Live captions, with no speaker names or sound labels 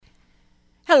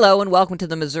Hello and welcome to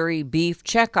the Missouri Beef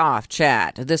Checkoff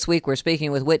Chat. This week we're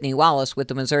speaking with Whitney Wallace with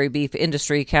the Missouri Beef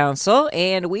Industry Council,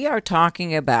 and we are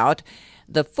talking about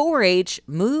the 4-H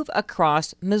Move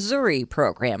Across Missouri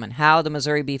program and how the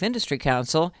Missouri Beef Industry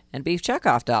Council and Beef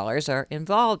Checkoff dollars are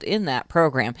involved in that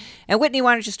program. And Whitney,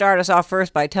 why don't you start us off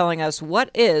first by telling us what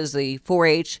is the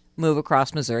 4-H Move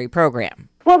Across Missouri program?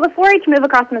 Well, the 4-H Move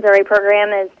Across Missouri program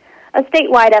is a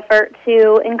statewide effort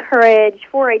to encourage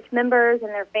 4-H members and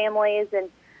their families and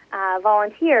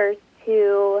volunteers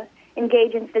to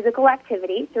engage in physical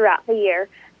activity throughout the year.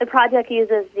 The project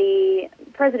uses the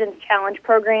President's Challenge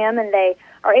program, and they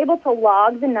are able to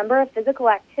log the number of physical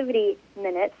activity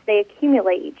minutes they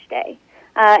accumulate each day.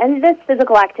 And this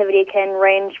physical activity can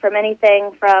range from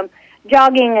anything from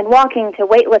jogging and walking to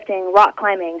weightlifting, rock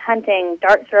climbing, hunting,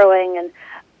 dart throwing, and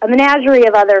a menagerie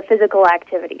of other physical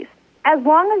activities. As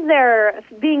long as they're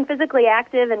being physically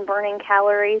active and burning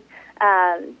calories,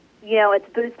 it's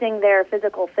boosting their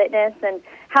physical fitness. And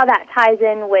how that ties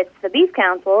in with the Beef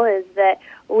Council is that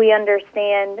we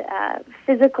understand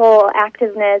physical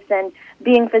activeness and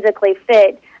being physically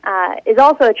fit is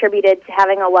also attributed to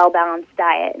having a well-balanced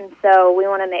diet. And so we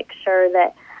want to make sure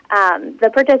that the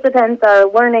participants are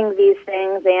learning these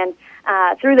things, and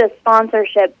through this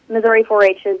sponsorship, Missouri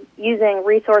 4-H is using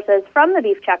resources from the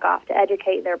Beef Checkoff to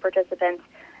educate their participants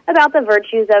about the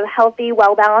virtues of healthy,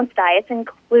 well-balanced diets,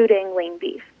 including lean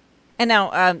beef. And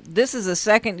now, this is the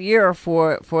second year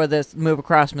for this Move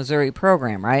Across Missouri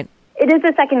program, right? It is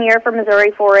the second year for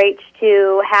Missouri 4-H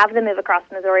to have the Move Across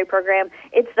Missouri program.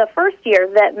 It's the first year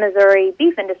that Missouri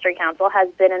Beef Industry Council has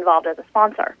been involved as a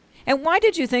sponsor. And why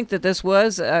did you think that this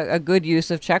was a good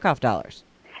use of checkoff dollars?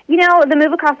 The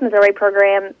Move Across Missouri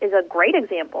program is a great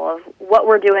example of what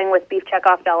we're doing with beef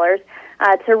checkoff dollars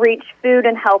to reach food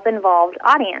and health-involved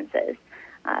audiences.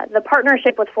 The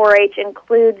partnership with 4-H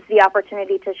includes the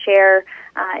opportunity to share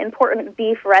important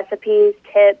beef recipes,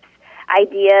 tips,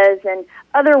 ideas, and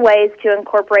other ways to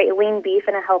incorporate lean beef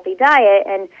in a healthy diet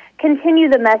and continue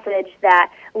the message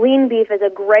that lean beef is a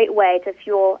great way to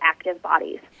fuel active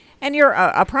bodies. And you're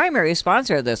a primary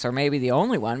sponsor of this, or maybe the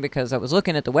only one, because I was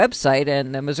looking at the website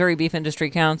and the Missouri Beef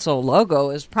Industry Council logo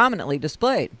is prominently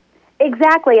displayed.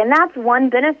 Exactly, and that's one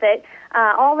benefit.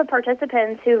 All the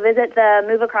participants who visit the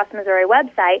Move Across Missouri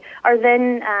website are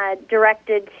then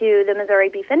directed to the Missouri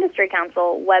Beef Industry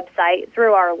Council website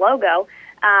through our logo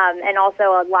and also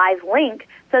a live link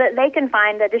so that they can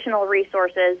find additional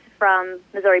resources from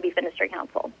Missouri Beef Industry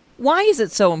Council. Why is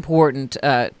it so important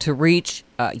to reach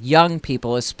young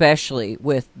people, especially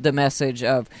with the message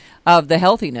of the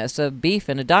healthiness of beef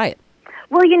in a diet?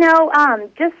 Well,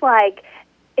 just like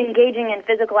engaging in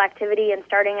physical activity and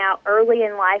starting out early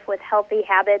in life with healthy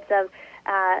habits of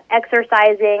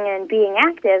exercising and being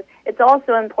active, it's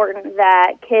also important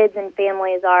that kids and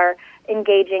families are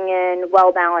engaging in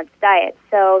well-balanced diets.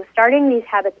 So starting these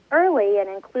habits early and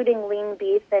including lean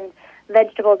beef and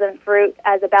vegetables and fruit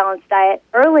as a balanced diet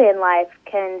early in life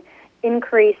can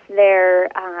increase their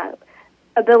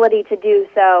ability to do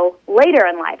so later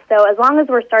in life. So as long as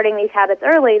we're starting these habits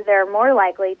early, they're more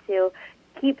likely to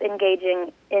keep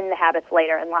engaging in the habits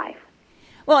later in life.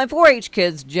 Well, and 4-H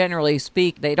kids, generally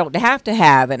speak, they don't have to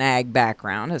have an ag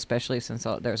background, especially since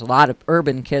there's a lot of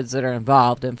urban kids that are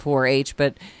involved in 4-H,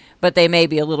 but they may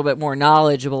be a little bit more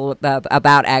knowledgeable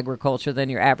about agriculture than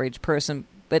your average person.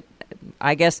 But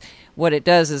I guess what it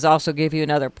does is also give you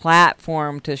another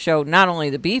platform to show not only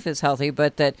the beef is healthy,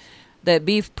 but that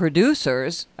beef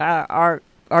producers are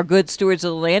good stewards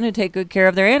of the land and take good care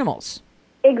of their animals.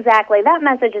 Exactly. That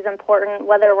message is important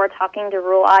whether we're talking to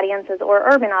rural audiences or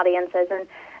urban audiences. And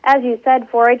as you said,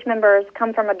 4-H members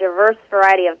come from a diverse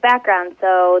variety of backgrounds,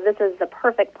 so this is the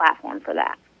perfect platform for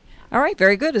that. All right,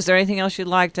 very good. Is there anything else you'd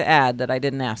like to add that I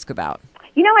didn't ask about?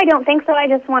 I don't think so. I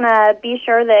just want to be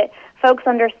sure that folks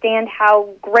understand how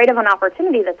great of an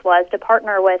opportunity this was to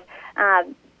partner with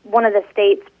one of the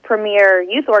state's premier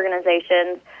youth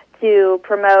organizations to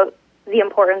promote the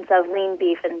importance of lean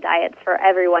beef in diets for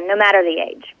everyone, no matter the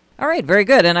age. All right, very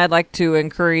good. And I'd like to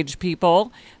encourage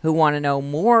people who want to know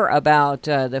more about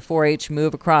the 4-H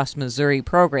Move Across Missouri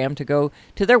program to go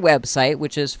to their website,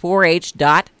 which is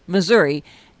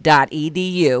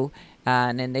 4h.missouri.edu.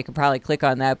 And then they can probably click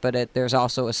on that, but there's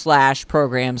also a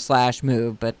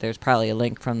 /program/move, but there's probably a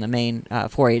link from the main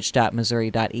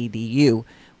 4h.missouri.edu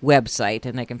website,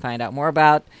 and they can find out more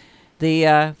about the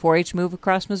 4-H Move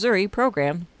Across Missouri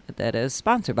program that is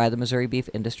sponsored by the Missouri Beef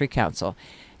Industry Council.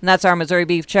 And that's our Missouri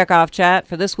Beef Checkoff Chat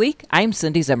for this week. I'm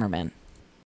Cindy Zimmerman.